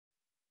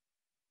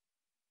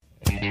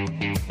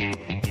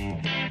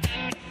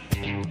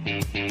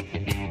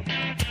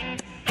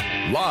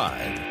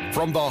Live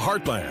from the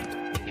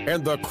heartland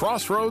and the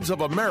crossroads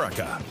of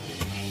America,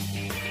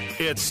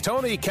 it's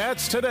Tony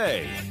Katz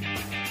Today.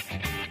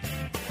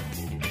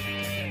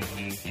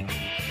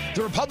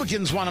 The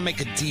Republicans want to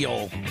make a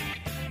deal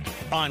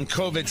on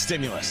COVID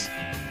stimulus,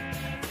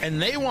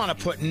 and they want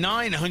to put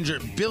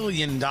 $900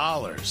 billion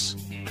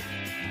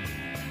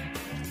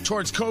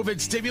towards COVID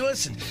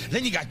stimulus. And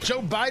then you got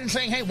Joe Biden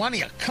saying, hey, why don't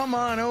you come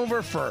on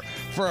over for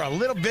a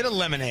little bit of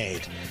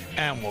lemonade,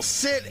 and we'll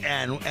sit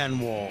and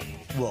we'll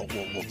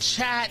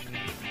chat.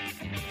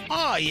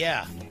 Oh,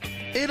 yeah,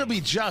 it'll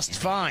be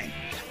just fine.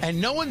 And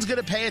no one's going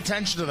to pay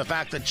attention to the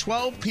fact that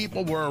 12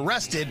 people were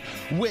arrested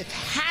with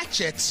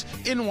hatchets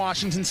in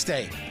Washington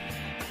State.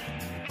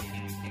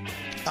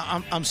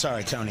 I'm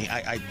sorry, Tony.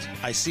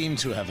 I seem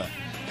to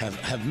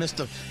have missed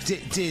the.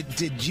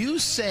 Did you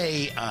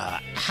say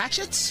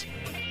hatchets?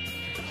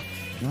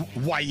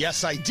 Why,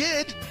 yes, I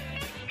did.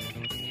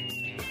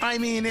 I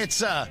mean,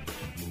 it's not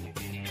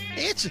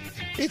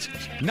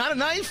a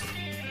knife,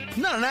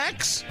 not an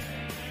axe,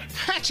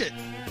 hatchet.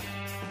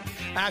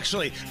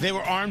 Actually, they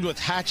were armed with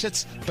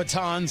hatchets,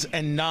 batons,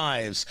 and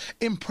knives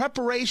in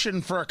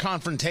preparation for a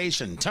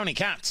confrontation. Tony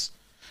Katz.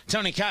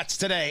 Tony Katz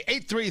Today.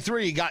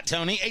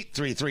 833-GOT-TONY,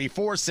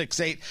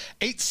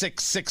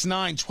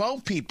 833-468-8669.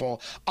 12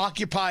 people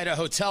occupied a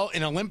hotel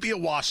in Olympia,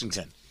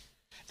 Washington,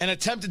 and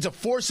attempted to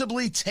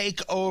forcibly take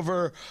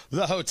over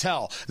the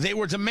hotel. They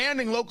were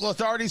demanding local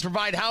authorities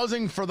provide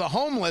housing for the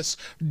homeless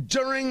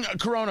during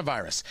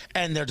coronavirus.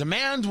 And their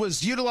demand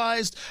was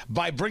utilized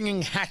by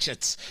bringing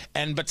hatchets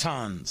and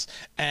batons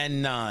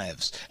and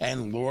knives.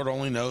 And Lord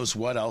only knows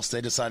what else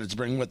they decided to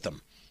bring with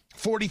them.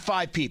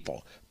 45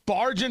 people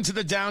barge into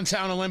the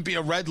downtown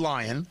Olympia Red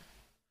Lion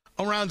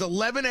around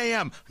 11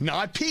 a.m.,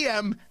 not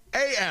p.m.,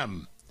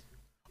 a.m.,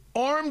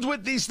 armed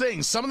with these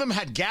things. Some of them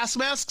had gas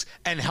masks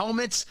and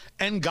helmets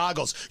and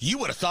goggles. You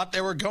would have thought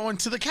they were going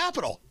to the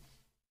Capitol.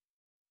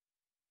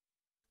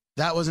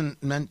 That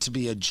wasn't meant to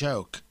be a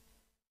joke.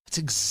 It's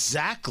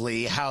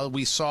exactly how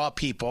we saw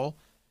people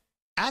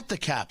at the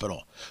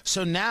Capitol.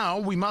 So now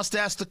we must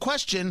ask the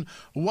question,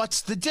 what's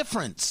the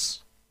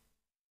difference?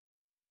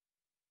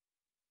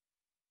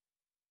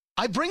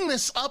 I bring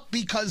this up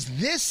because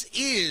this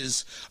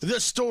is the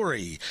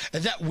story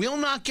that will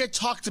not get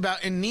talked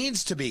about and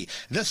needs to be.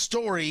 The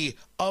story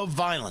of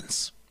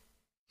violence.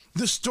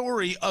 The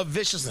story of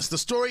viciousness. The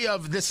story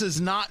of this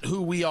is not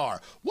who we are.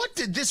 What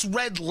did this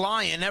Red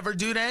Lion ever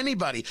do to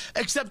anybody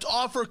except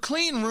offer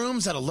clean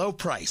rooms at a low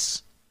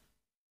price?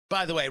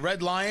 By the way,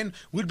 Red Lion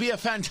would be a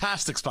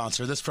fantastic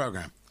sponsor of this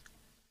program.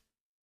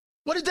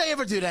 What did they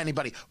ever do to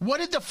anybody?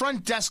 What did the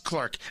front desk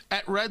clerk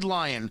at Red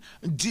Lion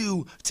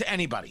do to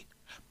anybody?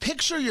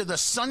 Picture you're the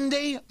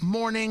Sunday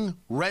morning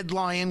Red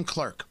Lion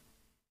clerk.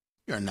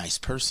 You're a nice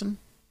person.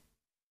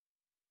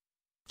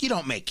 You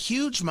don't make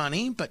huge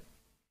money, but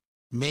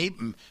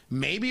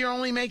maybe you're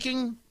only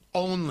making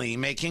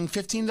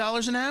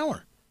 $15 an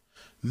hour.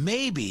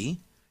 Maybe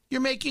you're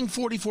making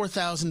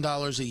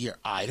 $44,000 a year.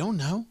 I don't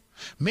know.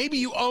 Maybe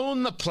you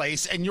own the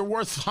place and you're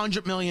worth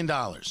 $100 million.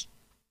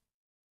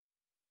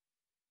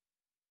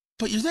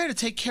 But you're there to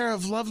take care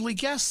of lovely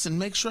guests and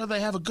make sure they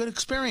have a good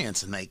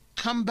experience, and they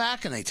come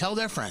back and they tell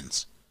their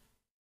friends.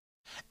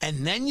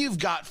 And then you've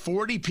got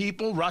 40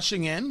 people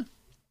rushing in,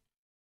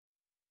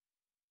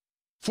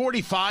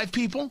 45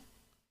 people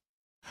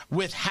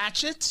with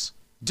hatchets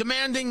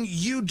demanding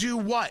you do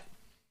what?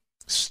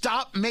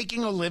 Stop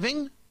making a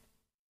living?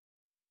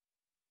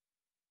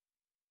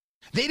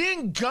 They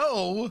didn't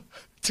go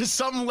to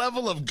some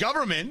level of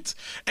government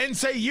and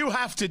say, you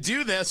have to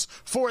do this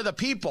for the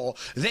people.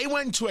 They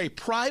went to a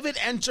private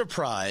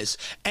enterprise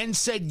and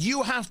said,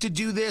 you have to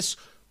do this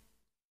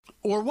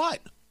or what?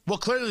 Well,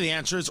 clearly the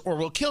answer is, or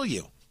we'll kill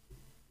you.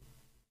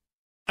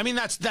 I mean,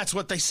 that's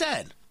what they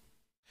said.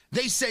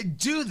 They said,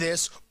 do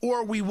this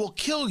or we will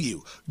kill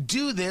you.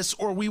 Do this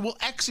or we will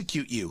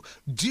execute you.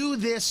 Do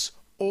this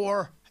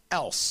or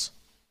else.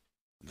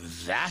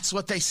 That's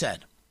what they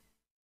said.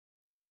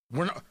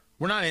 We're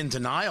not in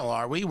denial,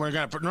 are we? We're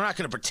not going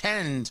to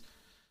pretend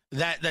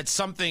that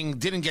something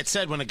didn't get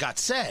said when it got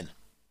said.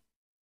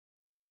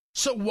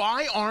 So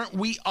why aren't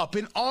we up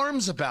in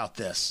arms about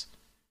this?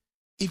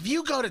 If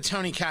you go to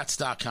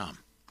TonyKatz.com,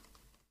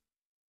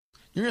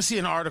 you're going to see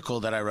an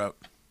article that I wrote.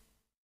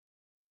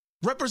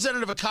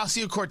 Representative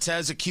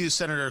Ocasio-Cortez accused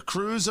Senator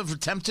Cruz of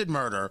attempted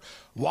murder.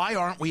 Why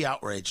aren't we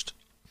outraged?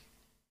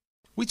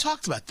 We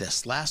talked about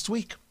this last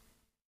week.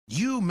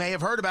 You may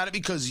have heard about it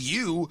because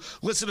you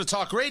listen to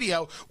talk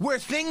radio where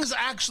things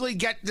actually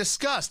get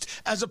discussed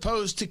as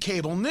opposed to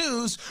cable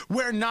news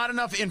where not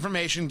enough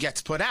information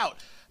gets put out.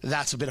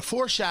 That's a bit of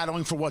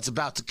foreshadowing for what's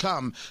about to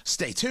come.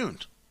 Stay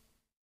tuned.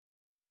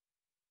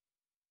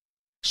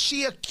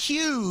 She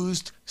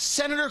accused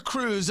Senator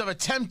Cruz of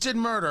attempted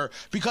murder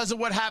because of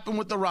what happened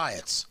with the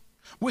riots,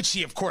 which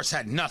she, of course,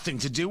 had nothing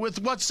to do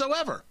with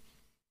whatsoever.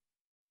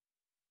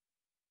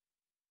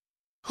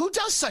 Who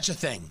does such a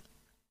thing?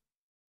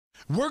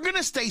 We're going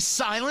to stay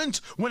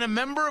silent when a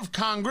member of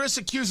Congress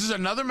accuses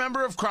another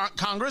member of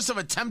Congress of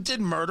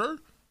attempted murder?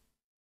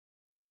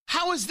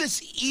 How is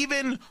this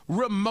even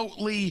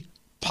remotely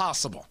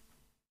possible?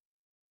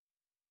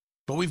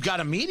 But we've got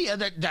a media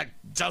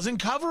that doesn't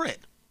cover it.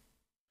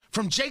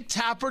 From Jake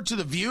Tapper to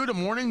The View to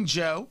Morning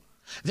Joe,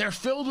 they're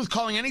filled with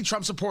calling any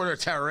Trump supporter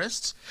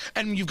terrorists.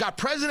 And you've got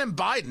President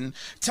Biden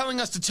telling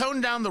us to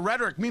tone down the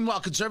rhetoric. Meanwhile,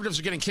 conservatives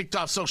are getting kicked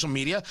off social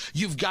media.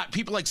 You've got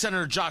people like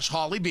Senator Josh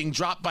Hawley being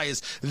dropped by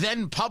his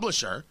then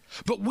publisher.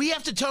 But we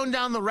have to tone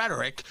down the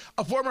rhetoric.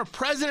 A former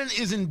president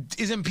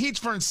is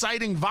impeached for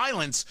inciting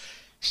violence.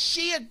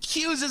 She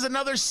accuses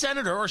another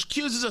senator or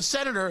accuses a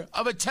senator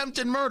of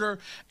attempted murder,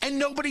 and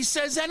nobody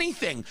says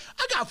anything.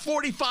 I got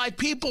 45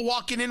 people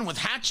walking in with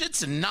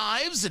hatchets and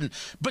knives and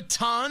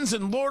batons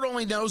and Lord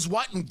only knows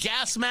what and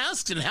gas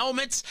masks and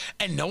helmets,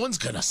 and no one's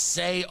going to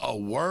say a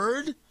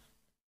word?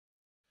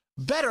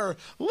 Better,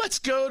 let's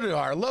go to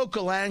our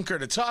local anchor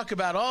to talk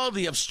about all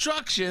the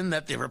obstruction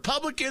that the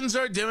Republicans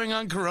are doing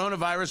on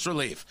coronavirus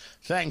relief.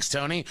 Thanks,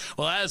 Tony.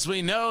 Well, as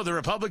we know, the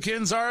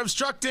Republicans are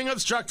obstructing.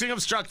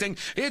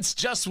 It's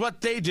just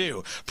what they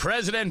do.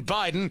 President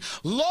Biden,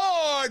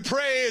 Lord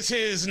praise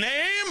his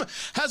name,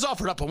 has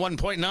offered up a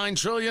 $1.9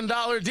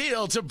 trillion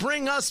deal to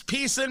bring us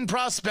peace and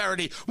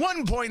prosperity.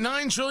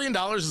 $1.9 trillion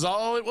is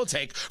all it will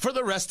take for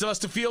the rest of us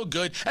to feel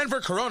good and for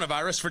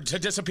coronavirus to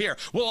disappear.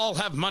 We'll all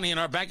have money in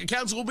our bank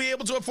accounts. We'll be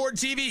able to afford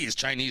TVs,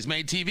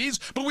 Chinese-made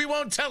TVs, but we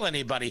won't tell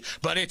anybody.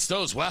 But it's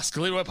those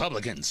wascally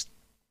Republicans.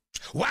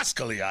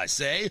 Wascally, I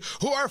say,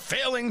 who are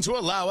failing to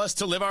allow us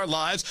to live our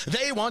lives.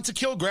 They want to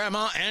kill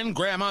Grandma and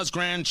Grandma's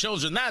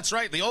grandchildren. That's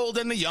right, the old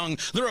and the young,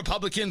 the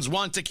Republicans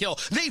want to kill.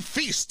 They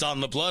feast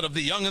on the blood of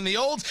the young and the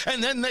old,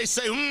 and then they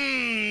say,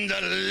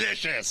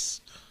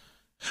 delicious.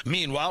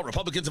 Meanwhile,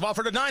 Republicans have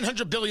offered a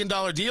 $900 billion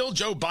deal,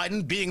 Joe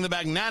Biden being the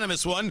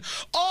magnanimous one.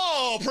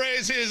 All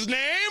praise his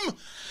name!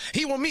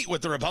 He will meet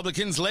with the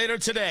Republicans later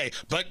today,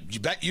 but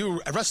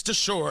you rest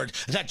assured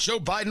that Joe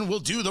Biden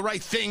will do the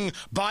right thing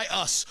by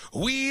us.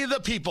 We, the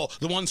people,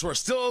 the ones who are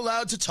still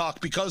allowed to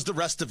talk because the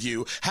rest of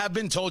you have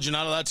been told you're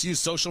not allowed to use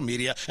social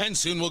media, and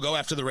soon we'll go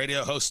after the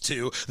radio hosts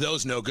too,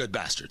 those no-good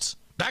bastards.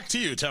 Back to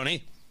you,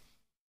 Tony.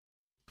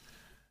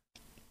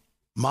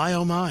 My,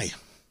 oh my.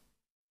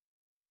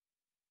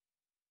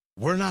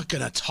 We're not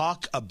going to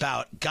talk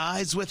about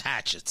guys with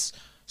hatchets.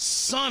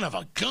 Son of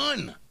a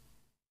gun.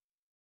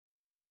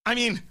 I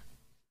mean,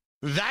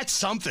 that's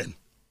something.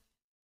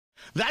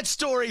 That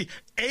story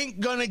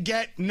ain't going to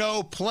get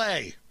no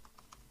play.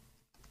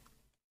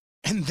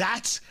 And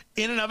that's,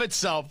 in and of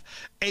itself,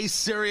 a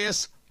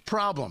serious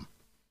problem.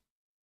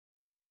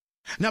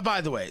 Now, by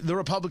the way, the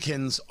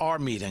Republicans are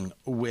meeting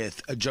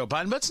with Joe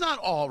Biden, but it's not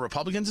all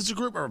Republicans. It's a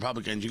group of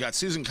Republicans. You got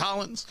Susan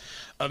Collins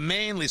of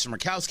Maine, Lisa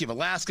Murkowski of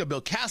Alaska, Bill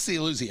Cassidy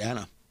of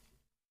Louisiana,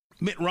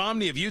 Mitt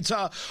Romney of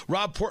Utah,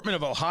 Rob Portman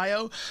of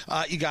Ohio.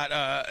 You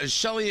got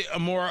Shelley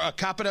Moore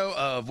Capito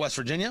of West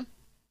Virginia,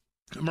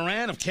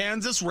 Moran of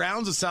Kansas,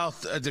 Rounds of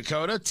South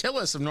Dakota,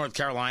 Tillis of North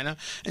Carolina,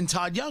 and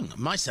Todd Young,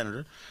 my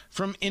senator,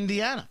 from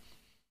Indiana.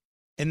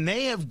 And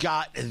they have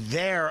got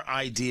their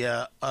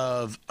idea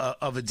of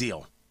a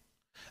deal.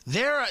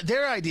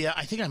 Their idea,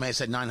 I think I may have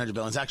said $900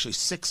 billion, it's actually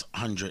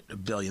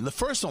 $600 billion. The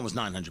first one was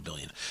 $900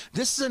 billion.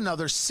 This is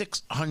another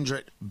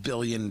 $600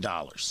 billion.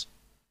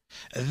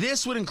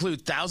 This would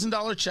include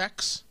 $1,000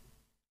 checks.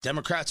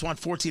 Democrats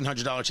want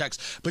 $1,400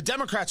 checks, but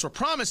Democrats were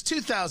promised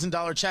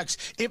 $2,000 checks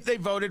if they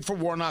voted for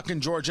Warnock in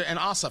Georgia and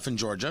Ossoff in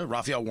Georgia,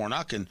 Raphael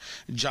Warnock and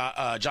John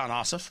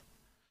Ossoff.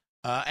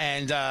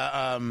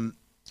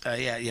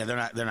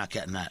 They're not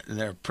getting that.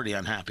 They're pretty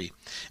unhappy.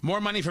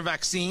 More money for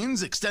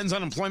vaccines, extends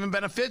unemployment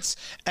benefits,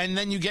 and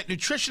then you get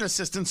nutrition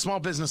assistance, small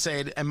business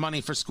aid, and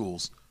money for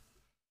schools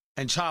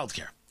and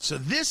childcare. So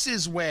this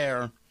is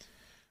where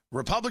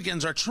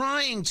Republicans are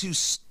trying to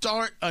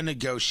start a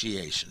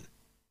negotiation.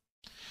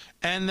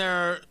 And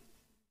the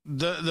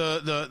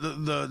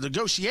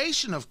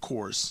negotiation, of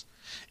course,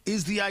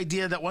 is the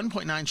idea that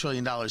 $1.9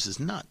 trillion is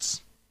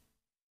nuts.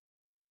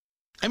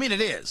 I mean,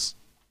 it is.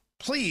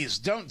 Please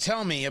don't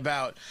tell me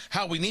about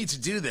how we need to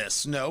do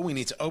this. No, we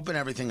need to open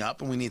everything up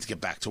and we need to get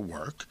back to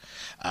work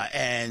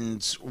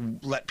and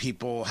let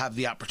people have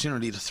the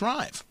opportunity to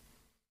thrive.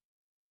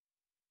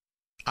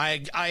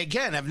 I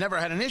again, have never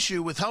had an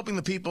issue with helping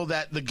the people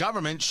that the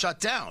government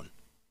shut down.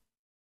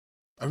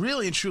 I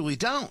really and truly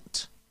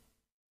don't.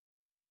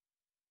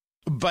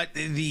 But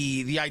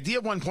the idea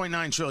of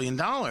 $1.9 trillion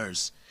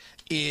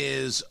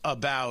is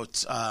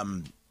about,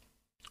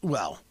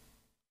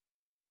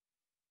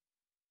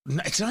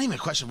 it's not even a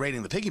question of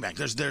raiding the piggy bank.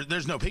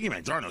 There's no piggy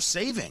bank. There are no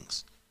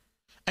savings.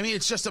 I mean,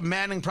 it's just a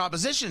maddening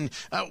proposition.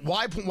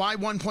 Why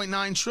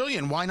 1.9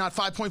 trillion? Why not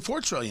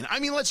 5.4 trillion? I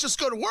mean, let's just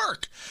go to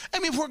work. I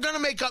mean, if we're going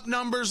to make up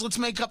numbers, let's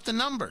make up the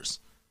numbers.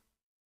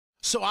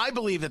 So I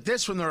believe that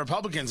this from the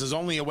Republicans is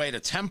only a way to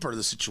temper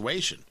the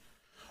situation.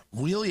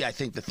 Really, I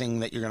think the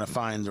thing that you're going to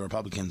find the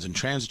Republicans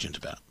intransigent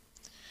about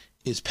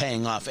is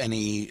paying off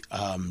any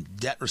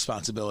debt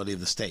responsibility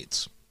of the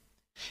states.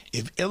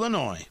 If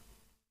Illinois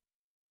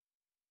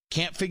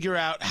can't figure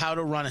out how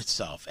to run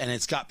itself, and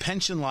it's got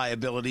pension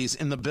liabilities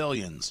in the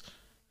billions.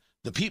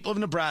 The people of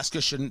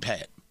Nebraska shouldn't pay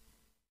it.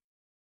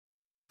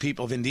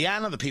 People of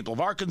Indiana, the people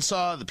of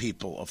Arkansas, the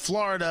people of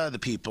Florida, the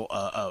people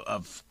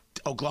of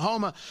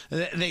Oklahoma,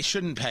 they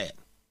shouldn't pay it.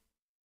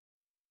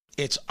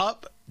 It's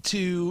up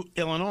to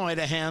Illinois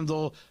to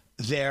handle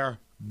their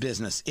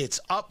business. It's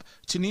up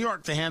to New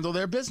York to handle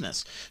their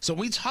business. So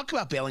we talk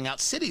about bailing out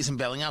cities and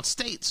bailing out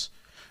states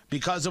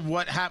because of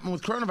what happened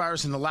with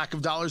coronavirus and the lack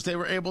of dollars they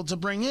were able to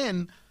bring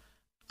in.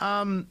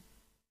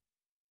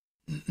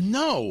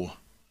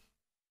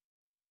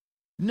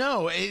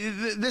 No,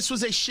 this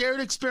was a shared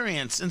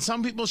experience, and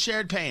some people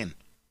shared pain.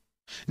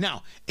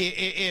 Now,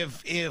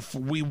 if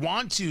we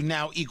want to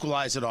now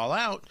equalize it all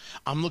out,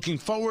 I'm looking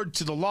forward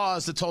to the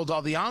laws that told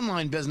all the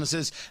online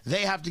businesses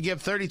they have to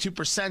give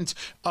 32%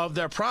 of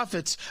their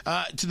profits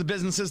to the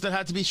businesses that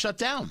had to be shut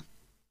down.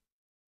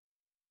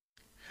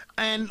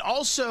 And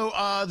also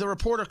the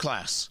reporter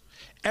class.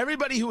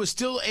 Everybody who is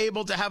still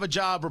able to have a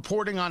job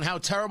reporting on how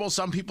terrible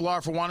some people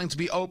are for wanting to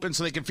be open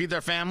so they can feed their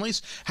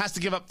families has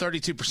to give up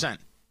 32%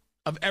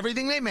 of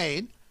everything they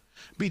made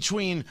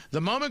between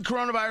the moment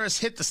coronavirus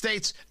hit the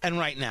states and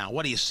right now.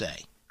 What do you say?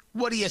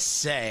 What do you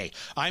say?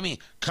 I mean,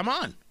 come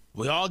on.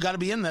 We all got to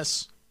be in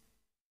this.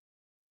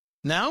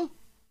 No?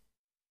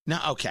 No,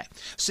 okay.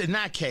 So in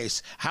that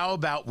case, how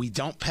about we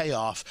don't pay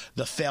off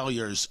the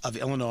failures of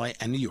Illinois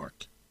and New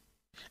York,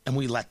 and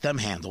we let them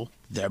handle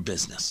their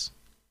business?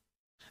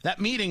 That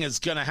meeting is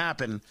going to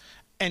happen,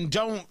 and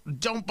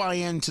don't buy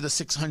into the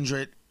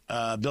 $600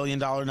 billion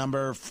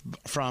number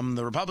from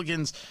the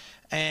Republicans,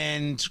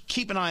 and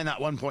keep an eye on that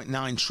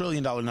 $1.9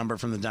 trillion number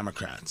from the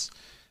Democrats.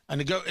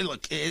 And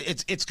look,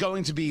 it's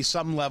going to be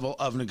some level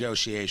of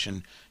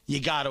negotiation. You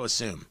got to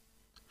assume.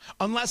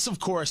 Unless, of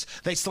course,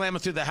 they slam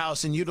it through the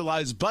House and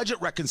utilize budget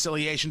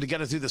reconciliation to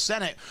get it through the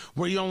Senate,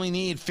 where you only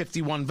need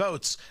 51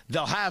 votes.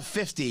 They'll have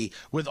 50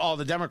 with all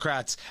the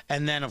Democrats,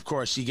 and then, of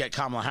course, you get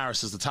Kamala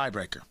Harris as the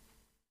tiebreaker.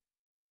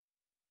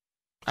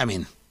 I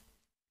mean,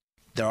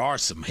 there are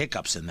some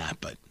hiccups in that,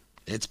 but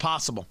it's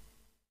possible.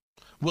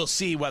 We'll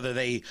see whether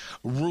they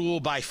rule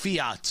by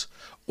fiat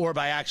or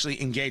by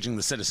actually engaging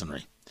the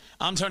citizenry.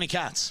 I'm Tony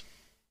Katz.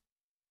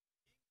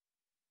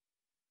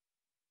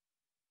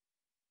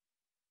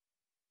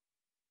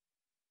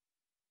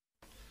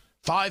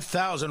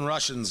 $5,000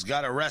 Russians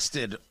got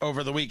arrested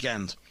over the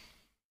weekend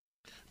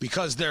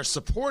because they're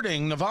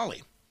supporting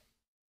Navalny.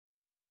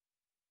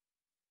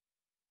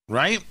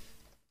 Right?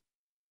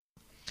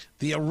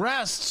 The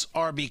arrests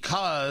are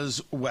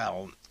because,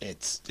 well,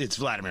 it's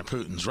Vladimir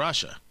Putin's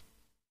Russia.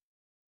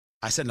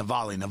 I said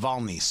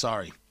Navalny,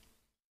 sorry.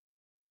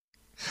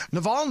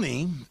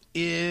 Navalny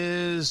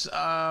is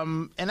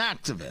an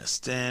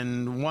activist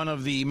and one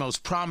of the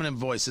most prominent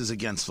voices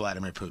against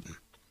Vladimir Putin.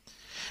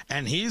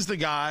 And he's the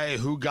guy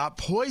who got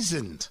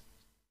poisoned.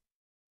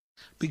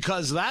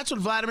 Because that's what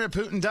Vladimir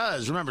Putin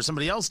does. Remember,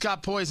 somebody else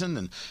got poisoned,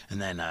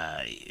 and then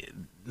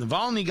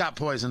Navalny got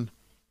poisoned.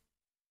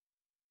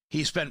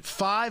 He spent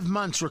 5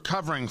 months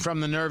recovering from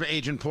the nerve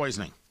agent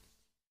poisoning.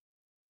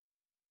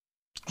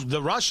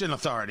 The Russian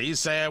authorities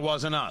say it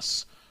wasn't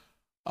us.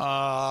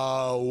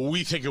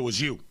 We think it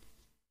was you.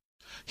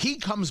 He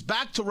comes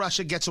back to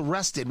Russia, gets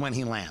arrested when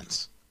he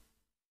lands.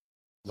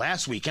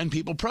 Last weekend,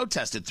 people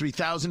protested,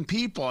 3,000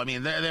 people. I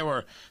mean, there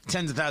were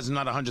tens of thousands,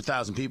 not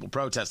 100,000 people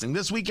protesting.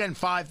 This weekend,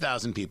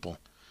 5,000 people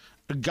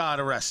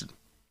got arrested.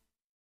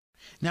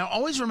 Now,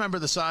 always remember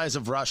the size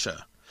of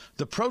Russia.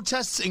 The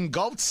protests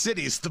engulfed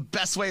cities, the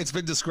best way it's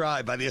been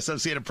described by the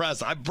Associated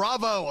Press.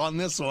 Bravo on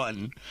this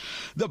one.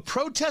 The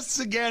protests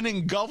again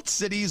engulfed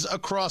cities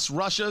across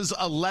Russia's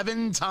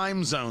 11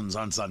 time zones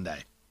on Sunday.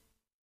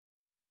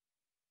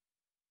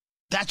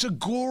 That's a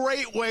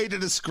great way to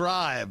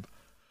describe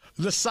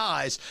the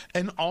size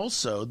and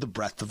also the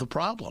breadth of the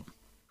problem.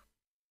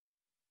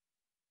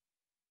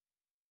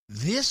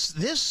 This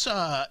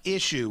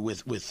issue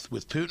with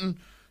Putin,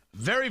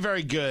 very,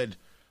 very good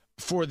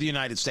for the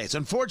United States.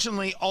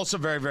 Unfortunately, also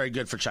very, very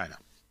good for China.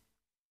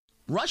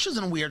 Russia's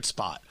in a weird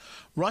spot.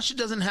 Russia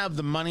doesn't have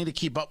the money to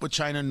keep up with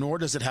China, nor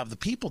does it have the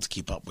people to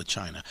keep up with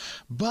China.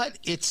 But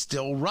it's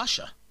still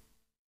Russia.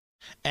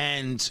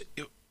 And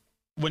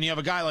when you have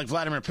a guy like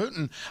Vladimir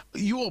Putin,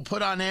 you will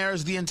put on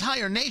airs the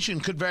entire nation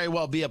could very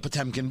well be a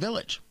Potemkin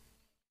village.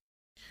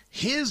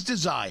 His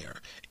desire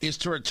is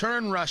to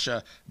return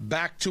Russia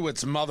back to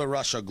its mother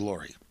Russia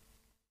glory.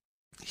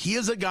 He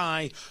is a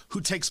guy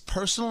who takes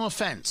personal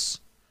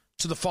offense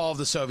to the fall of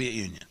the Soviet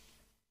Union.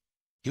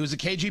 He was a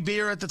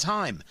KGBer at the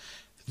time.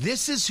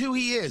 This is who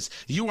he is.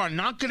 You are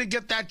not going to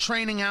get that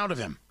training out of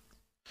him.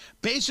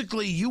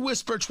 Basically, you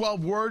whisper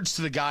 12 words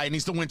to the guy and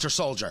he's the Winter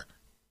Soldier.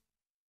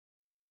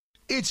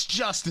 It's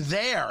just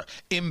there,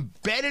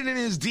 embedded in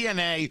his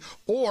DNA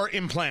or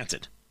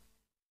implanted.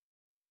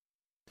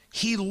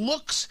 He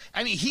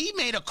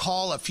made a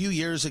call a few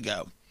years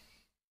ago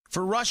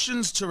for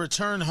Russians to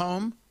return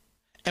home.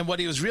 And what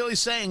he was really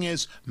saying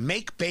is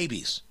make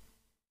babies.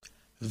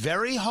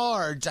 Very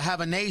hard to have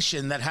a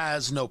nation that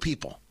has no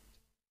people.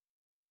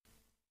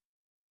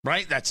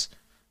 Right? That's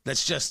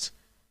just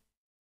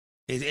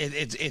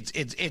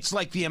It's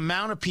like the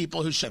amount of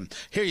people who should.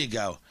 Here you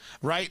go,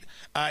 right?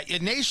 A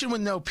nation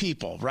with no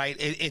people, right?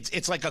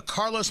 It's like a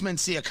Carlos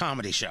Mencia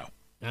comedy show.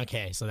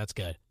 Okay, so that's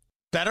good.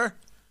 Better?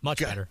 Much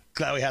Good. better.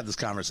 Glad we had this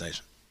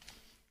conversation.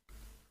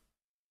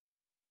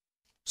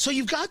 So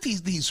you've got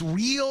these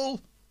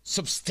real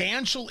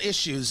substantial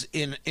issues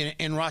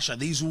in Russia,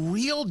 these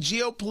real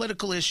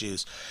geopolitical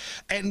issues,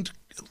 and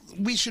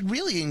we should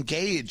really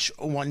engage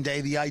one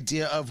day the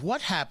idea of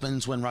what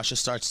happens when Russia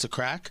starts to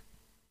crack.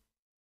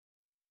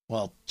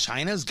 Well,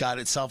 China's got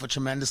itself a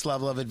tremendous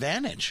level of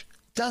advantage,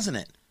 doesn't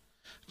it?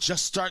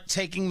 Just start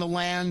taking the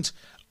land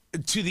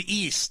to the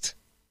east,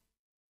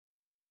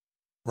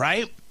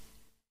 right?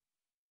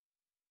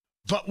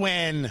 But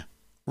when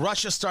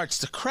Russia starts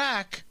to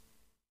crack,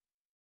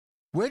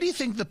 where do you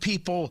think the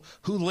people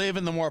who live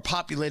in the more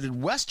populated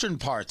western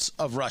parts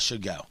of Russia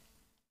go?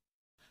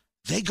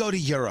 They go to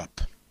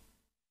Europe.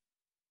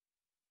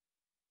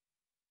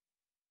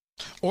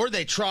 Or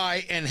they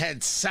try and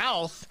head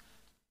south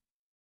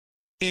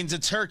into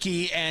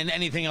Turkey and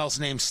anything else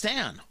named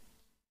Stan.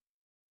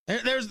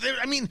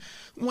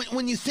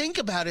 When you think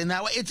about it in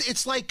that way,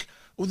 it's like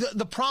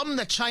the problem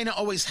that China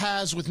always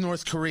has with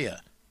North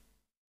Korea.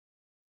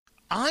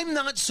 I'm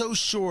not so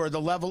sure the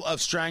level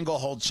of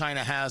stranglehold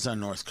China has on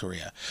North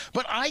Korea,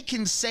 but I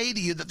can say to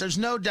you that there's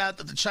no doubt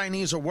that the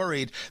Chinese are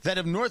worried that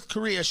if North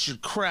Korea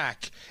should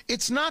crack,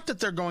 it's not that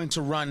they're going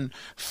to run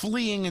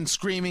fleeing and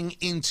screaming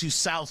into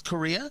South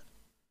Korea.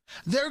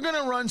 They're going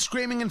to run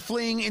screaming and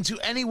fleeing into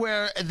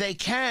anywhere they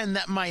can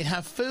that might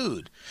have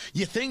food.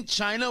 You think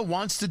China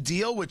wants to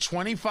deal with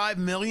 25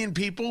 million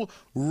people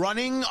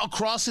running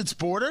across its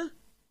border?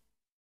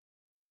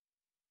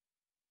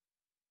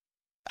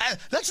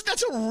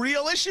 That's a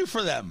real issue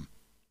for them.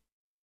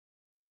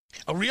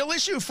 A real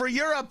issue for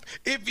Europe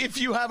if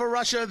you have a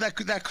Russia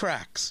that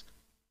cracks.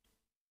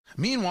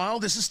 Meanwhile,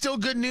 this is still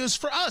good news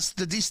for us,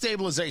 the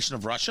destabilization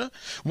of Russia,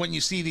 when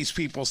you see these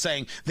people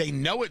saying they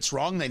know it's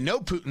wrong, they know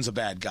Putin's a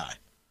bad guy.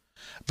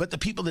 But the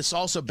people this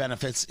also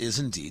benefits is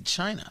indeed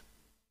China.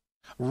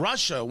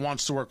 Russia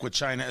wants to work with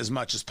China as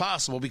much as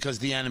possible because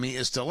the enemy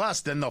is still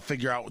us. Then they'll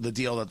figure out the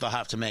deal that they'll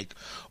have to make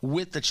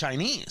with the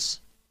Chinese.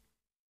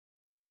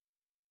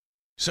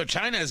 So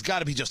China has got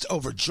to be just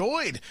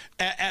overjoyed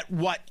at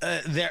what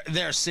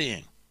they're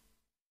seeing.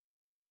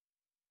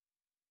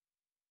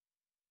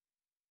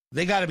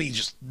 They got to be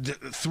just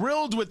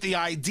thrilled with the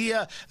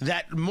idea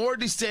that more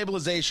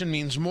destabilization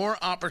means more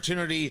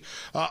opportunity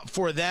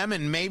for them,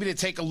 and maybe to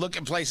take a look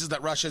at places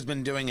that Russia's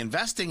been doing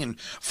investing and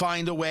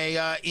find a way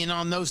in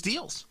on those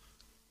deals.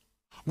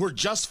 We're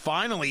just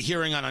finally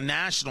hearing on a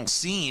national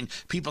scene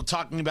people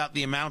talking about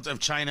the amount of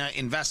China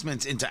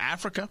investments into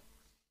Africa,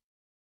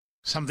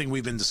 something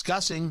we've been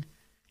discussing.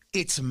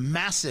 It's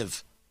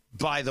massive,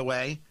 by the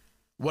way.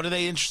 What are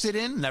they interested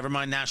in? Never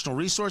mind national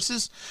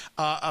resources,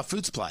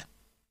 food supply.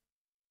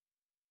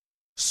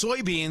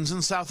 Soybeans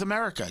in South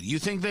America. You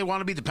think they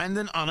want to be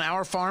dependent on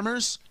our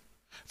farmers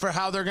for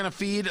how they're going to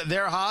feed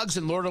their hogs?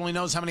 And Lord only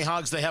knows how many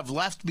hogs they have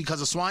left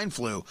because of swine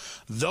flu.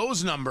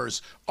 Those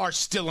numbers are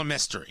still a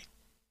mystery.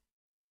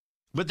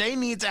 But they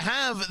need to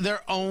have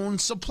their own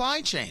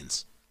supply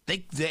chains.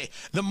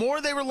 The more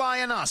they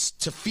rely on us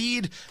to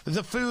feed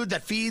the food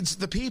that feeds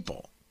the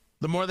people,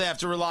 the more they have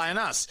to rely on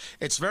us.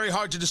 It's very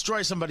hard to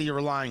destroy somebody you're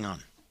relying on,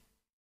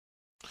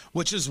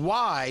 which is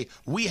why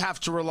we have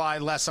to rely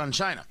less on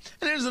China.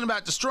 And it isn't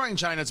about destroying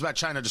China, it's about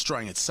China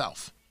destroying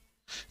itself.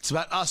 It's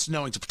about us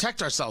knowing to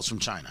protect ourselves from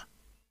China.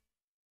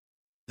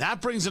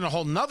 That brings in a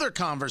whole nother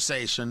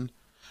conversation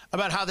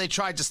about how they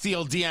tried to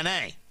steal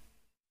DNA.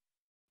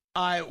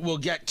 I will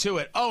get to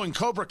it. Oh, and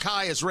Cobra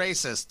Kai is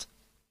racist.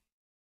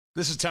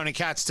 This is Tony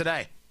Katz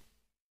Today.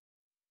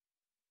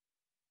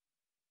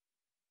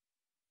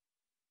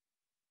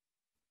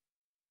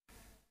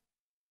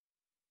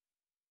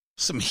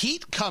 Some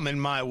heat coming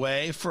my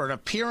way for an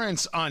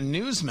appearance on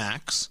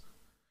Newsmax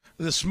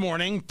this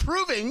morning,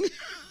 proving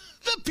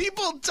that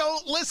people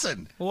don't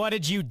listen. What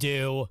did you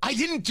do? I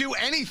didn't do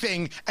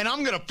anything, and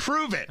I'm going to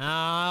prove it.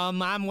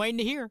 I'm waiting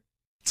to hear.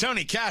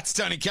 Tony Katz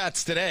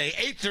Today.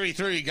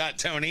 833 got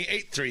Tony.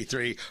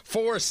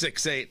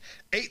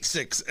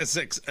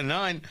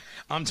 833-468-8669.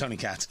 I'm Tony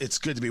Katz. It's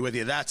good to be with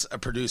you. That's a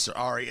producer,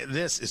 Ari.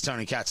 This is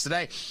Tony Katz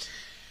Today.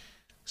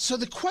 So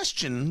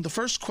the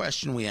first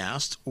question we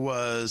asked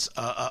was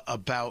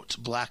about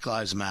Black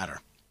Lives Matter.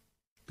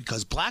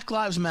 Because Black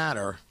Lives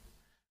Matter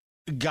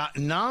got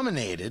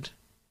nominated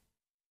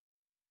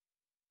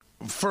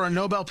for a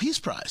Nobel Peace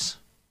Prize.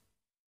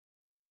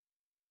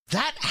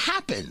 That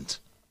happened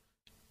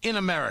in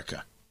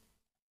America.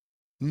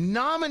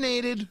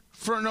 Nominated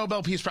for a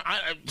Nobel Peace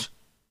Prize.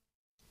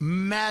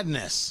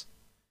 Madness,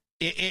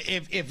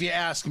 if you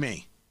ask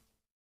me.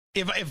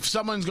 If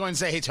someone's going to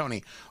say, hey,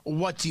 Tony,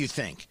 what do you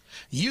think?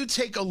 You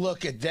take a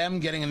look at them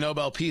getting a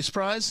Nobel Peace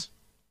Prize.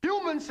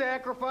 Human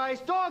sacrifice,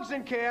 dogs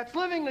and cats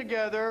living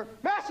together,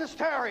 mass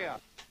hysteria.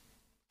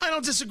 I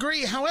don't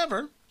disagree.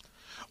 However,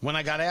 when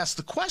I got asked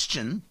the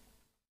question,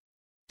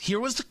 here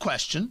was the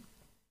question.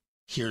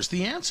 Here's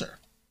the answer.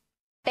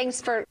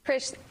 Thanks for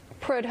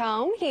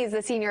Prudhomme. He's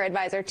a senior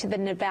advisor to the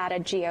Nevada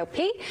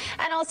GOP.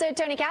 And also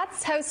Tony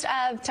Katz, host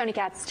of Tony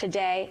Katz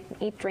Today,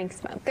 Eat, Drink,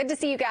 Smoke. Good to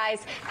see you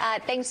guys.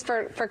 Thanks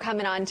for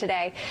coming on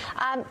today.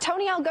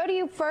 Tony, I'll go to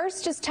you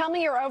first. Just tell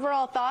me your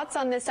overall thoughts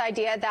on this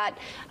idea that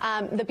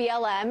the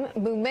BLM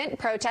movement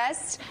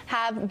protests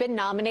have been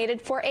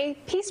nominated for a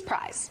Peace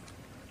Prize.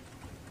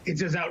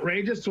 It's as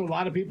outrageous to a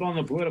lot of people on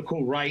the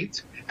political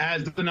right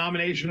as the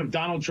nomination of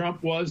Donald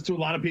Trump was to a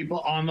lot of people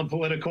on the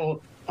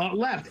political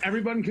left.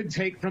 Everyone could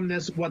take from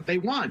this what they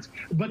want.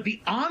 But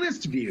the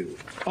honest view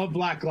of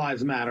Black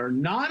Lives Matter,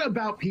 not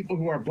about people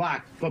who are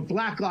black, but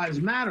Black Lives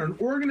Matter, an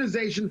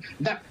organization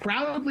that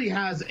proudly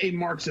has a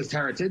Marxist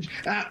heritage,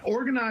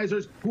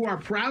 organizers who are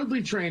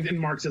proudly trained in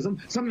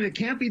Marxism, something that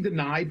can't be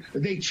denied.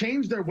 They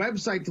changed their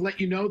website to let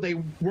you know they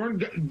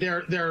weren't,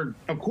 they're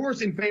of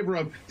course in favor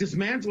of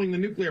dismantling the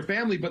nuclear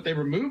family, but they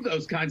removed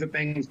those kinds of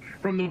things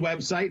from the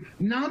website.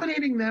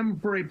 Nominating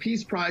them for a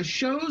Peace Prize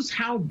shows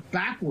how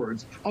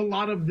backwards a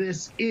lot of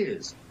this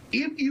is.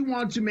 If you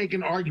want to make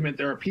an argument,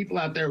 there are people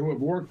out there who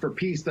have worked for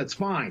peace, that's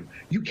fine.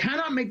 You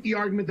cannot make the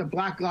argument that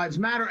Black Lives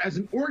Matter as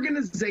an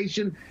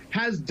organization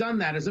has done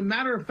that. As a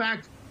matter of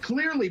fact,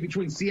 clearly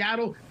between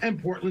Seattle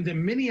and Portland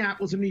and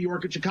Minneapolis and New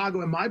York and Chicago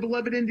and my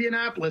beloved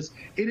Indianapolis,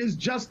 it is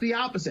just the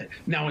opposite.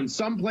 Now, in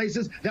some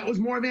places, that was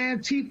more of an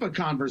Antifa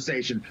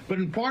conversation, but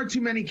in far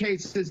too many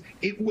cases,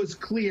 it was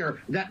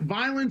clear that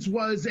violence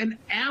was an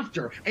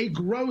after, a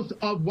growth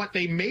of what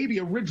they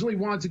maybe originally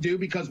wanted to do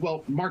because,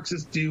 well,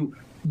 Marxists do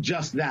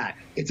just that.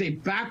 It's a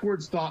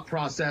backwards thought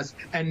process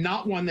and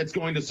not one that's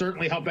going to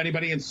certainly help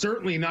anybody, and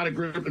certainly not a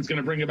group that's going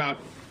to bring about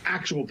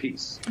actual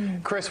peace.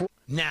 Chris,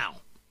 now,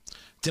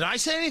 did I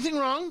say anything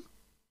wrong?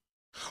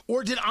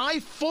 Or did I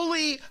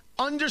fully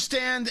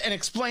understand and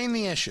explain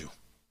the issue?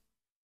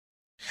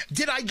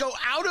 Did I go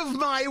out of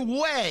my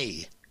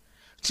way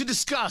to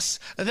discuss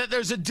that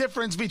there's a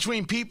difference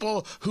between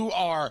people who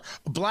are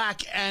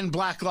black and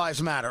Black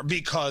Lives Matter?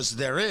 Because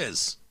there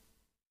is.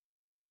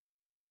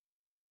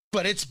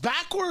 But it's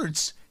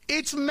backwards.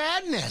 It's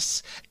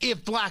madness.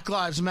 If Black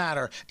Lives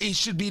Matter, it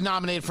should be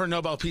nominated for a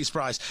Nobel Peace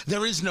Prize.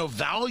 There is no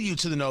value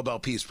to the Nobel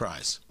Peace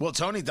Prize. Well,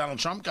 Tony, Donald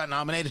Trump got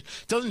nominated.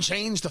 Doesn't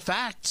change the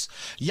facts.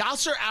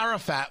 Yasser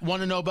Arafat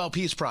won a Nobel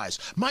Peace Prize.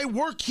 My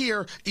work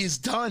here is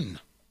done.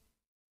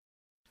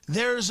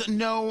 There's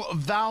no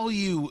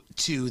value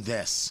to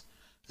this.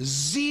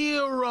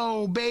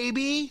 Zero,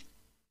 baby.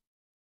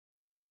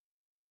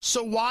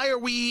 So why are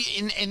we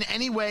in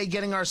any way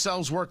getting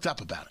ourselves worked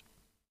up about it?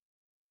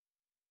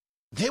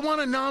 They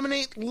want to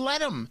nominate,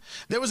 let them.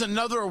 There was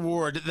another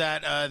award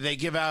that they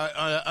give out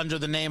under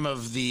the name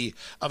of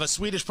a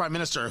Swedish prime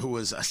minister who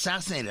was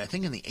assassinated, I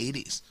think, in the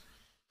 80s.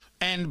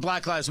 And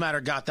Black Lives Matter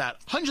got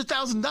that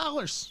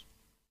 $100,000.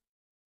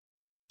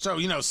 So,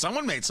 you know,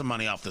 someone made some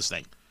money off this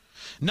thing.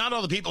 Not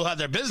all the people who had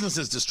their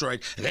businesses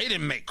destroyed. They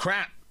didn't make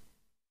crap.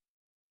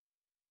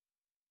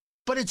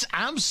 But it's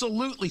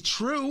absolutely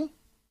true.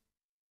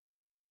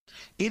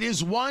 It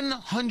is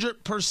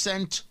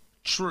 100%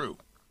 true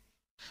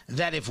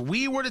that if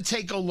we were to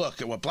take a look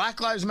at what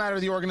Black Lives Matter,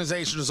 the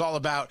organization, is all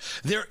about,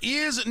 there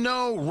is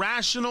no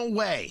rational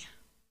way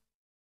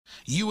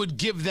you would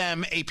give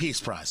them a peace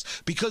prize.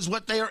 Because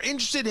what they are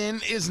interested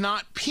in is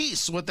not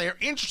peace. What they are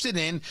interested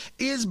in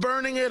is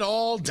burning it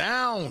all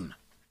down.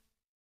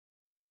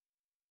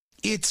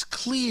 It's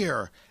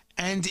clear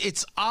and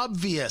it's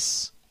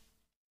obvious.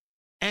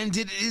 And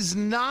it is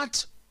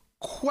not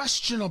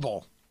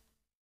questionable.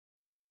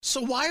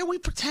 So why are we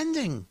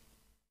pretending?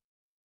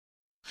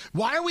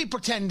 Why are we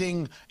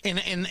pretending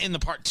in the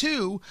part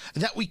two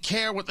that we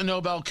care what the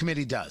Nobel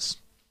Committee does?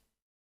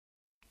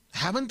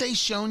 Haven't they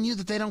shown you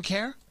that they don't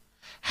care?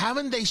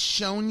 Haven't they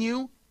shown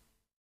you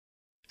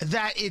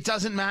that it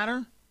doesn't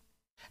matter?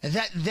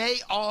 That they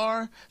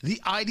are the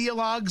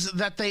ideologues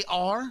that they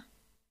are?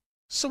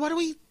 So why do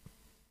we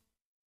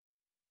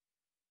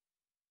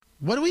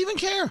even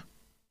care?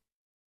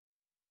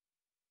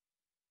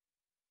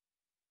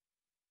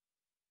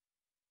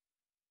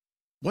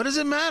 What does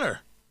it matter?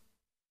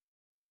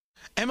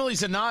 Emily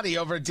Zanotti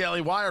over at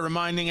Daily Wire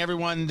reminding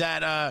everyone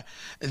that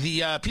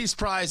the Peace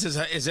Prize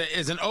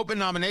is an open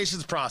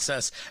nominations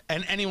process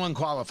and anyone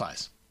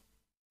qualifies.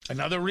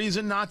 Another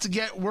reason not to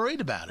get worried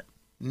about it,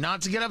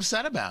 not to get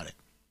upset about it.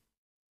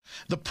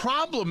 The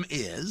problem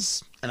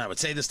is, and I would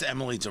say this to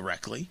Emily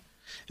directly,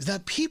 is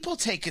that people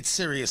take it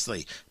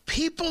seriously.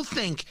 People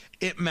think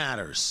it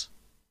matters.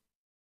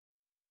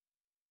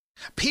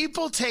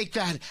 People take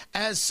that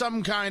as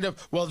some kind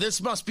of, well,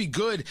 this must be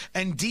good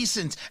and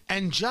decent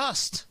and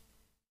just.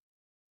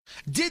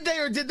 Did they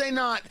or did they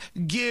not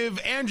give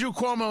Andrew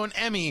Cuomo an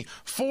Emmy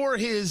for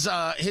his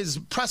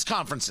press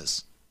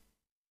conferences?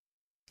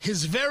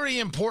 His very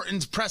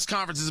important press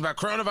conferences about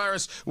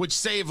coronavirus, which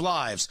save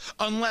lives.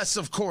 Unless,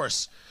 of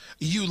course,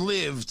 you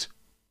lived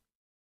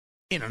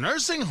in a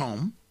nursing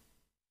home,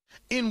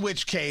 in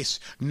which case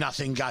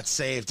nothing got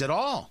saved at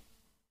all.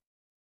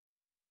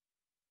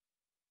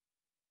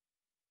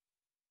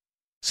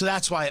 So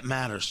that's why it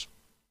matters.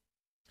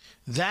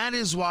 That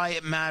is why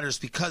it matters,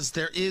 because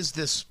there is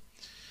this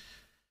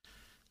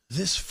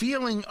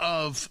feeling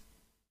of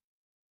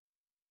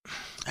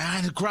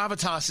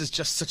Gravitas is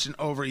just such an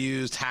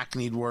overused,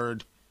 hackneyed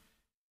word.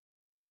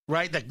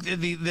 Right?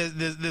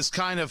 This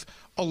kind of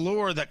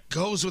allure that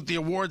goes with the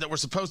award that we're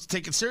supposed to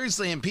take it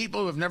seriously, and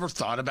people who have never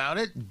thought about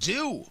it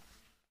do.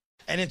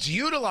 And it's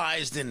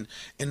utilized in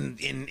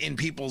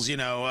people's,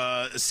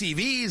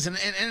 CVs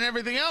and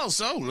everything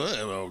else.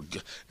 Oh,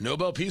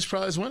 Nobel Peace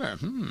Prize winner.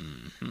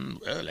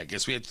 Well, I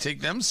guess we have to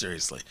take them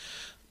seriously.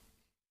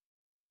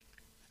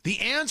 The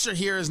answer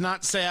here is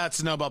not say, it's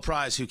a Nobel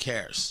Prize, who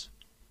cares?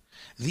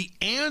 The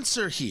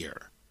answer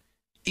here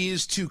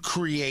is to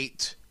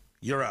create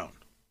your own.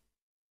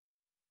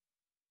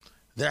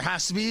 There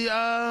has to be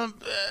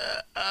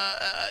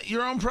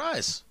your own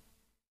prize.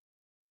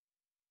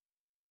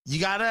 You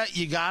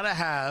gotta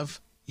have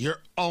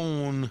your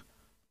own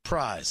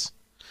prize.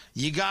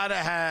 You gotta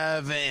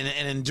have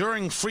an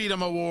Enduring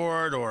Freedom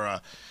Award or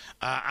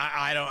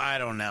I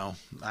don't know.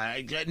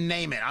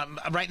 Name it.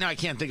 Right now I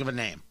can't think of a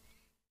name.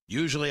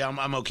 Usually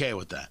I'm okay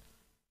with that.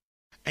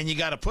 And you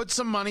got to put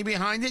some money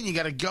behind it. And you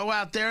got to go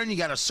out there and you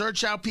got to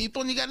search out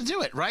people and you got to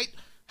do it, right?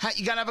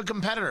 You got to have a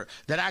competitor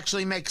that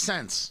actually makes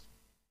sense.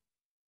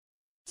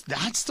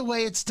 That's the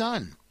way it's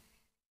done.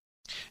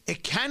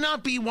 It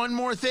cannot be one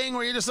more thing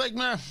where you're just like,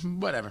 meh,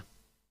 whatever.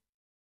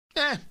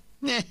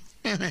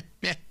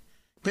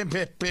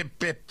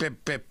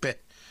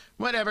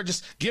 Whatever,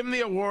 just give them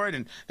the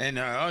award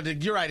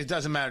and you're right, it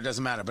doesn't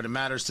matter, but it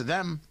matters to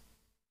them.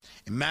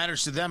 It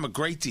matters to them a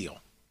great deal.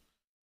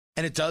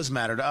 And it does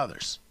matter to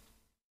others.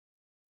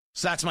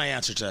 So that's my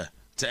answer to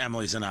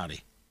Emily Zanotti.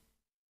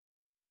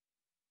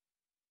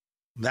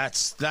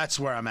 That's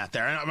where I'm at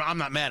there. And I'm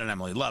not mad at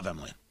Emily. Love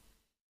Emily.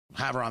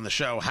 Have her on the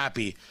show.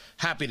 Happy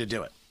to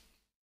do it.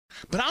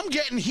 But I'm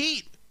getting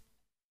heat.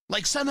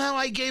 Like somehow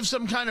I gave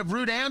some kind of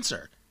rude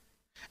answer.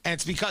 And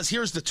it's because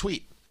here's the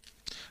tweet.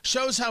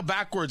 Shows how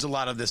backwards a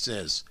lot of this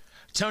is.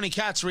 Tony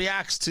Katz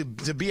reacts to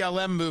the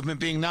BLM movement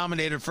being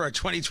nominated for a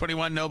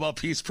 2021 Nobel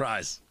Peace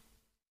Prize.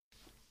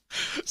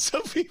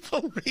 So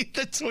people read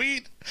the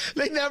tweet.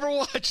 They never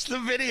watched the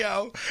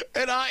video.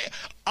 And I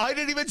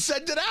didn't even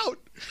send it out.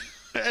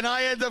 And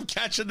I end up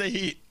catching the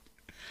heat.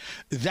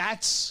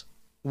 That's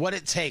what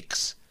it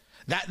takes.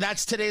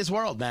 That's today's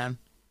world, man.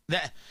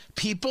 That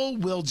people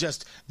will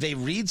they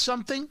read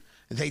something.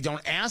 They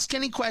don't ask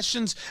any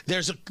questions.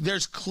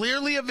 There's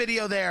clearly a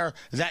video there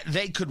that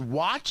they could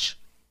watch.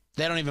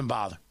 They don't even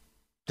bother.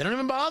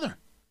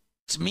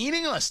 It's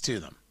meaningless to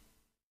them.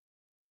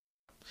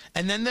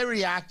 And then they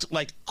react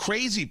like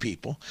crazy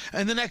people.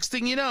 And the next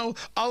thing you know,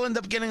 I'll end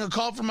up getting a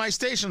call from my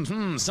station.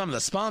 Some of the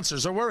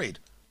sponsors are worried.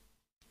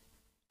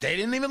 They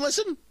didn't even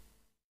listen.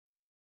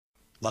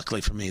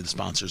 Luckily for me, the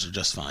sponsors are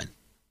just fine.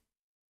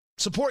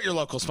 Support your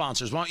local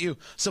sponsors, won't you?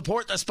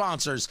 Support the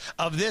sponsors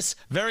of this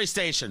very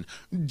station.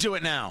 Do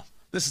it now.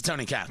 This is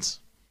Tony Katz.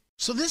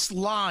 So this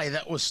lie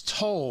that was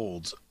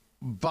told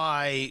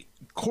by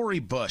Cori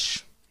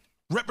Bush,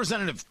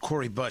 Representative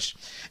Cori Bush,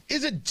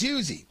 is a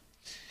doozy.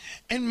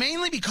 And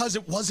mainly because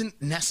it wasn't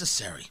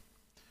necessary.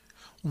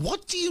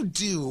 What do you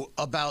do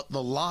about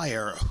the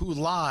liar who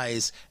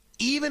lies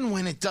even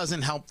when it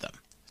doesn't help them?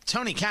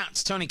 Tony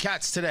Katz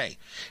today.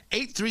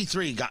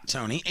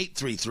 833-GOT-TONY,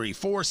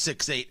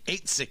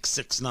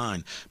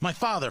 833-468-8669. My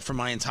father for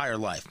my entire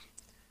life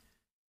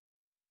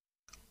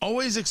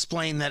always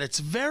explained that it's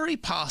very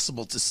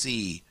possible to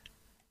see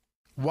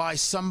why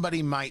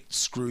somebody might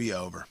screw you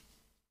over,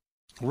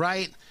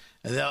 right?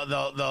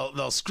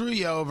 They'll screw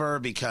you over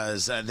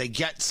because they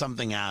get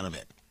something out of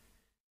it.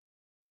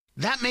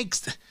 That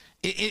makes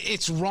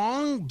it's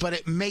wrong, but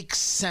it makes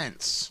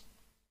sense.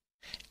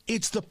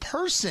 It's the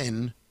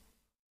person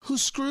who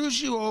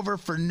screws you over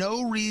for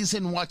no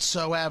reason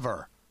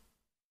whatsoever.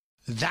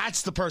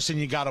 That's the person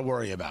you got to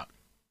worry about.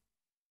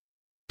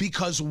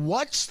 Because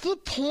what's the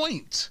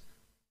point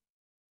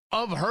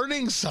of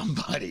hurting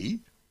somebody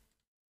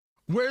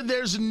where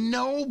there's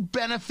no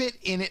benefit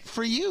in it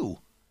for you?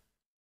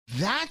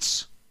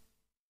 That's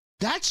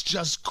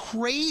just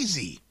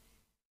crazy.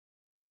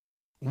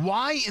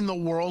 Why in the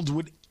world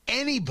would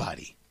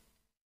anybody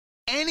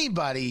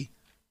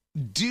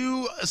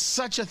do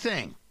such a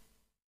thing?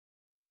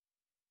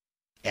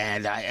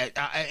 And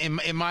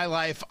in my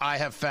life, I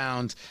have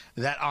found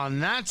that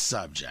on that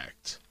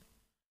subject,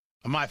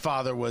 my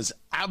father was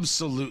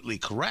absolutely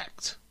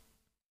correct.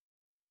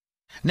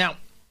 Now,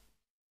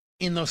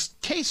 in the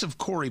case of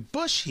Cori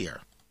Bush here,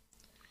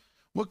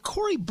 what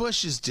Cori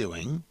Bush is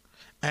doing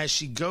as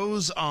she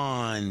goes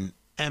on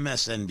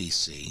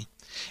MSNBC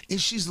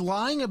is she's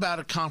lying about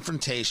a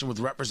confrontation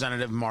with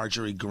Representative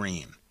Marjorie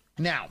Greene.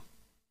 Now,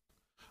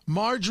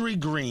 Marjorie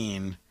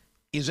Greene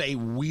is a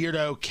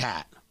weirdo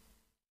cat.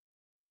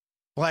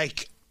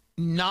 Like,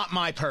 not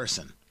my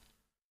person.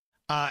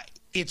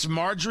 It's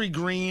Marjorie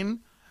Greene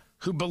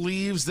who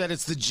believes that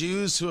it's the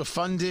Jews who have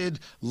funded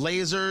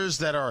lasers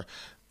that are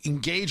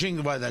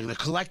engaging, they're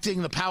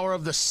collecting the power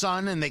of the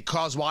sun and they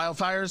cause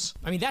wildfires.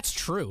 I mean, that's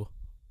true.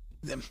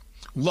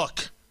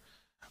 Look,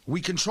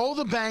 we control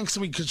the banks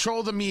and we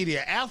control the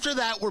media. After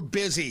that, we're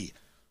busy.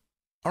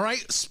 All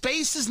right?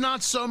 Space is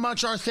not so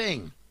much our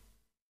thing.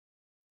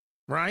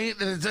 Right?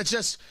 That's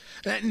just,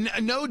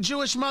 no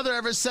Jewish mother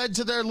ever said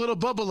to their little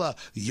Bubala,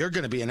 you're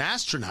going to be an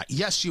astronaut.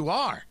 Yes, you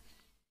are.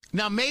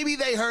 Now, maybe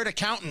they heard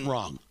accountant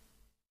wrong.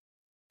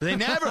 They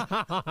never.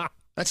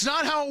 That's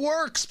not how it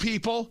works,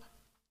 people.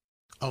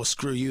 Oh,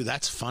 screw you.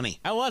 That's funny.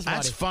 That was funny.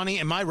 That's funny,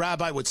 and my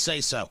rabbi would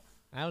say so.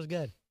 That was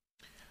good.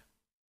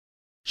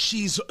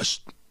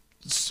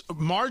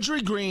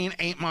 Marjorie Greene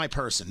ain't my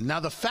person. Now,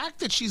 the fact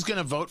that she's going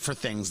to vote for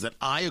things that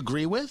I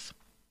agree with,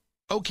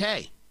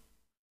 okay.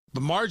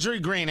 But Marjorie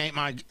Greene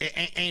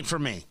ain't for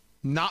me.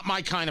 Not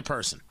my kind of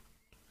person.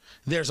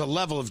 There's a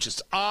level of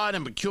just odd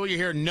and peculiar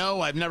here. No,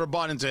 I've never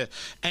bought into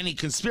any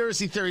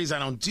conspiracy theories. I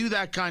don't do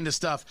that kind of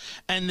stuff.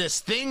 And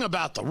this thing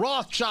about the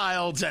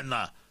Rothschilds and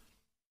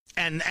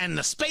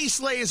the space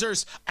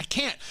lasers, I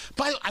can't.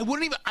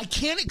 I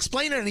can't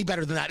explain it any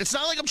better than that. It's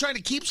not like I'm trying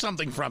to keep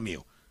something from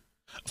you.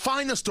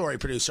 Find the story,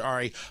 producer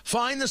Ari.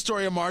 Find the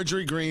story of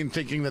Marjorie Greene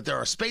thinking that there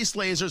are space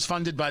lasers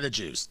funded by the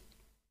Jews.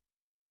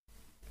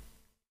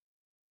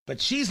 But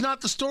she's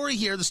not the story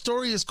here. The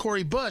story is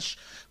Cori Bush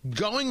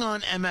going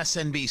on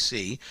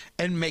MSNBC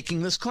and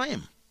making this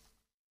claim.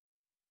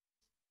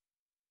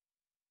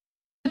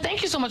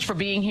 Thank you so much for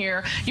being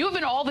here. You have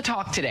been all the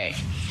talk today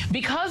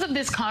because of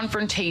this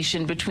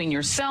confrontation between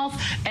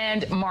yourself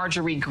and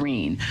Marjorie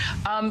Greene.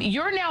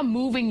 You're now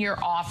moving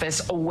your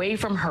office away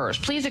from hers.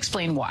 Please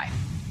explain why.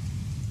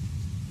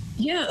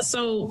 Yeah.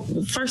 So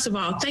first of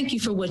all, thank you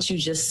for what you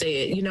just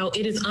said. You know,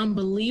 it is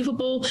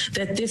unbelievable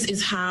that this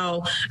is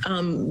how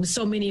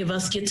so many of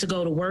us get to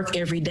go to work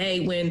every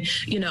day when,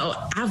 you know,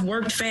 I've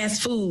worked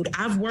fast food.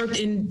 I've worked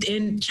in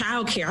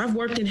childcare. I've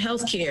worked in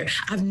healthcare.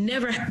 I've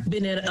never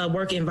been in a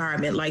work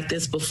environment like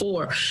this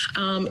before.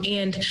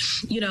 And,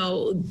 you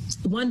know,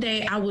 one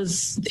day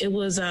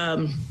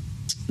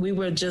we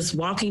were just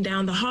walking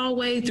down the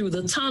hallway through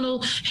the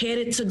tunnel,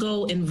 headed to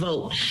go and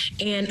vote.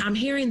 And I'm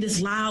hearing this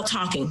loud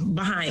talking in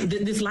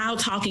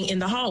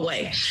the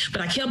hallway.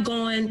 But I kept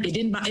going.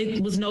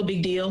 It was no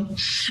big deal.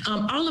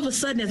 All of a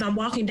sudden, as I'm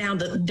walking down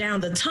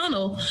the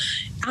tunnel,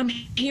 I'm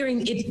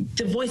hearing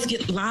the voice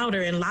get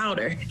louder and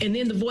louder. And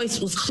then the voice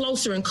was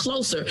closer and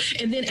closer.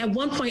 And then at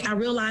one point, I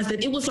realized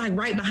that it was like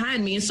right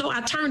behind me. And so I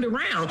turned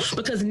around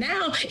because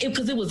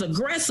it was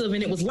aggressive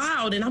and it was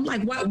loud. And I'm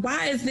like,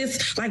 why is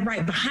this like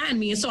right behind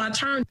me? And so I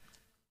turned.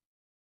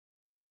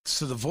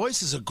 So the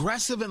voice is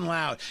aggressive and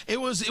loud.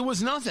 It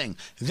was nothing.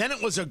 Then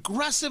it was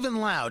aggressive and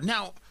loud.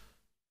 Now,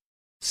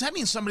 does that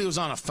mean somebody was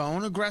on a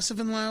phone aggressive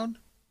and loud?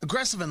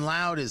 Aggressive and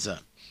loud is a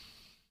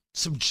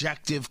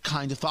subjective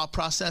kind of thought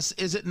process,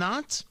 is it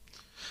not?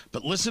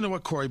 But listen to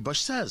what Cori Bush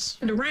says.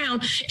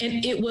 Around,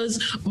 and it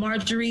was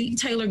Marjorie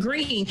Taylor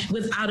Greene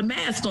without a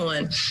mask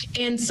on.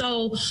 And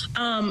so so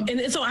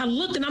I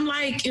looked and I'm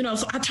like, you know,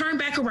 so I turned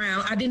back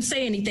around. I didn't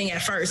say anything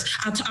at first.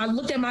 I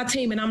looked at my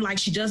team and I'm like,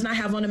 she does not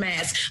have on a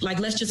mask. Like,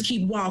 let's just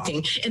keep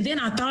walking. And then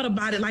I thought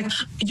about it, like,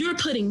 you're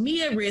putting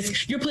me at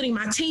risk. You're putting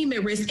my team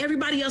at risk.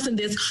 Everybody else in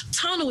this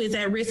tunnel is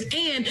at risk.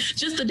 And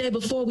just the day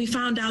before, we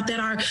found out that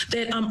our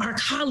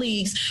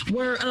colleagues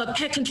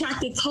had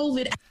contracted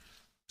COVID.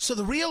 So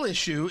the real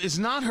issue is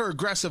not her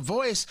aggressive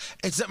voice,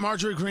 it's that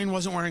Marjorie Greene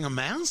wasn't wearing a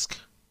mask.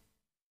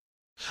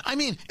 I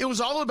mean, it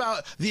was all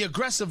about the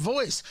aggressive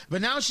voice,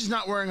 but now she's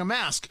not wearing a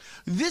mask.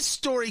 This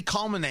story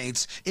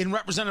culminates in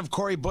Representative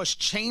Cori Bush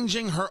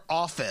changing her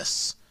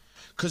office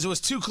because it was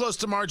too close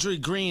to Marjorie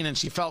Greene and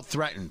she felt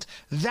threatened.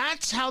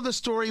 That's how the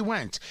story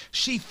went.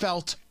 She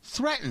felt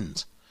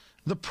threatened.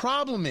 The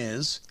problem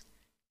is,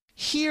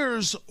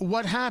 here's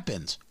what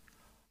happened.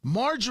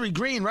 Marjorie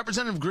Greene,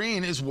 Representative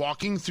Greene, is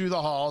walking through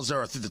the halls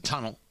or through the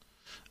tunnel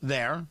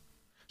there.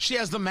 She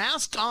has the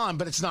mask on,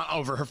 but it's not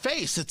over her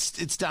face.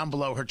 It's down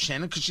below her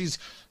chin because she's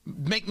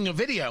making a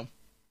video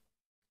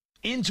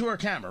into her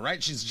camera,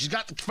 right? She's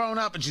got the phone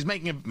up and she's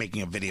making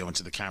a video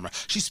into the camera.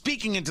 She's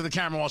speaking into the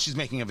camera while she's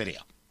making a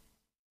video.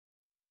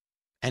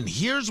 And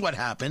here's what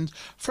happened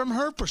from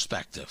her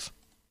perspective.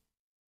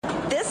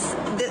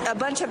 A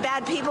bunch of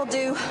bad people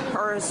do,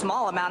 or a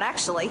small amount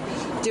actually,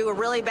 do a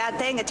really bad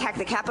thing, attack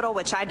the Capitol,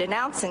 which I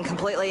denounce and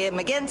completely am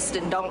against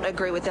and don't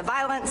agree with the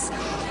violence.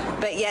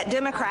 But yet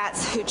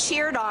Democrats who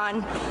cheered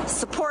on,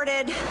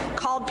 supported,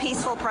 called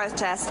peaceful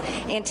protests,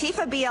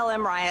 Antifa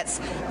BLM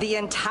riots the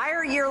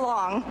entire year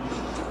long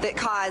that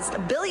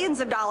caused billions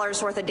of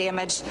dollars worth of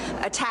damage,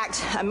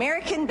 attacked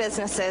American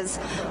businesses,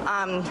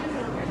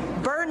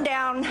 burned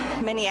down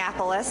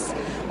Minneapolis.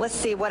 Let's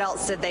see, what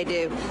else did they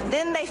do?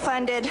 Then they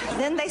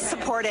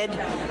supported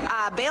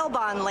bail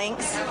bond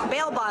links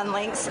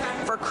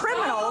for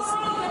criminals.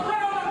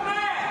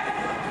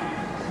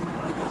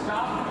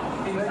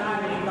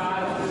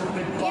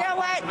 You know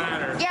what?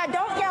 Yeah,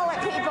 don't yell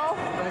at people.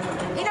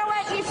 You know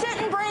what? You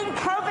shouldn't bring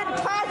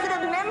COVID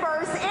positive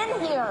members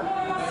in here,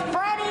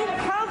 spreading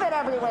COVID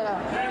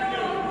everywhere.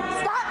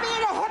 Stop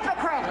being a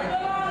hypocrite.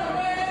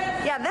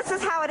 Yeah, this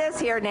is how it is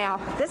here now.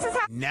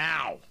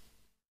 Now.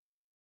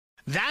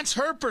 That's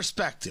her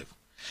perspective.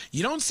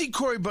 You don't see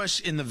Cori Bush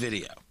in the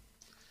video.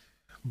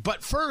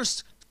 But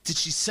first, did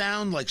she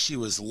sound like she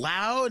was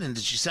loud, and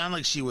did she sound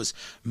like she was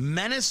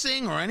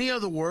menacing, or any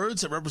other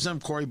words that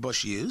Representative Cori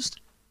Bush used?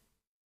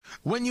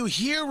 When you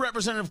hear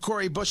Representative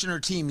Cori Bush and her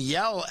team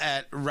yell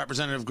at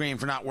Representative Green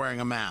for not wearing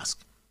a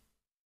mask,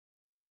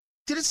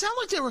 did it sound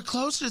like they were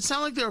close? Did it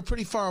sound like they were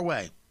pretty far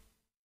away?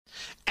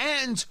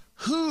 And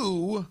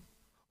who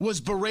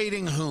was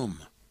berating whom?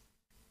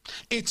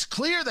 It's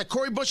clear that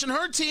Cori Bush and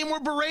her team were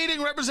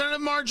berating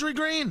Representative Marjorie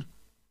Greene.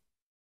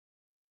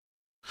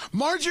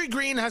 Marjorie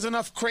Greene has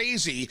enough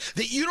crazy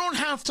that you don't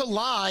have to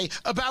lie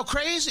about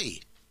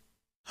crazy.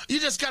 You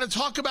just got to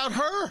talk about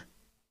her.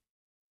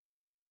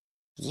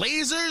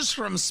 Lasers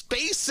from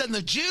space and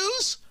the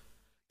Jews?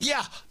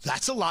 Yeah,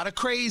 that's a lot of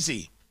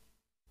crazy.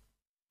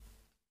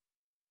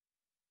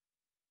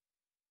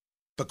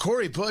 But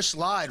Cori Bush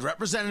lied.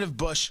 Representative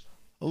Bush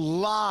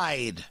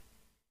lied.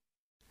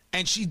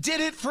 And she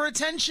did it for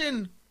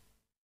attention.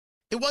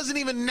 It wasn't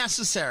even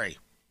necessary.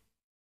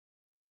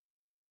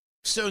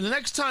 So the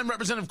next time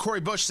Representative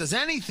Cori Bush says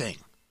anything,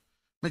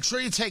 make sure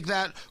you take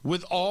that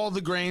with all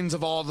the grains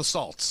of all the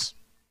salts.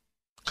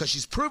 Because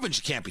she's proven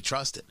she can't be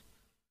trusted.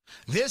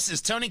 This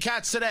is Tony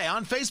Katz Today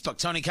on Facebook,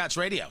 Tony Katz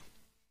Radio.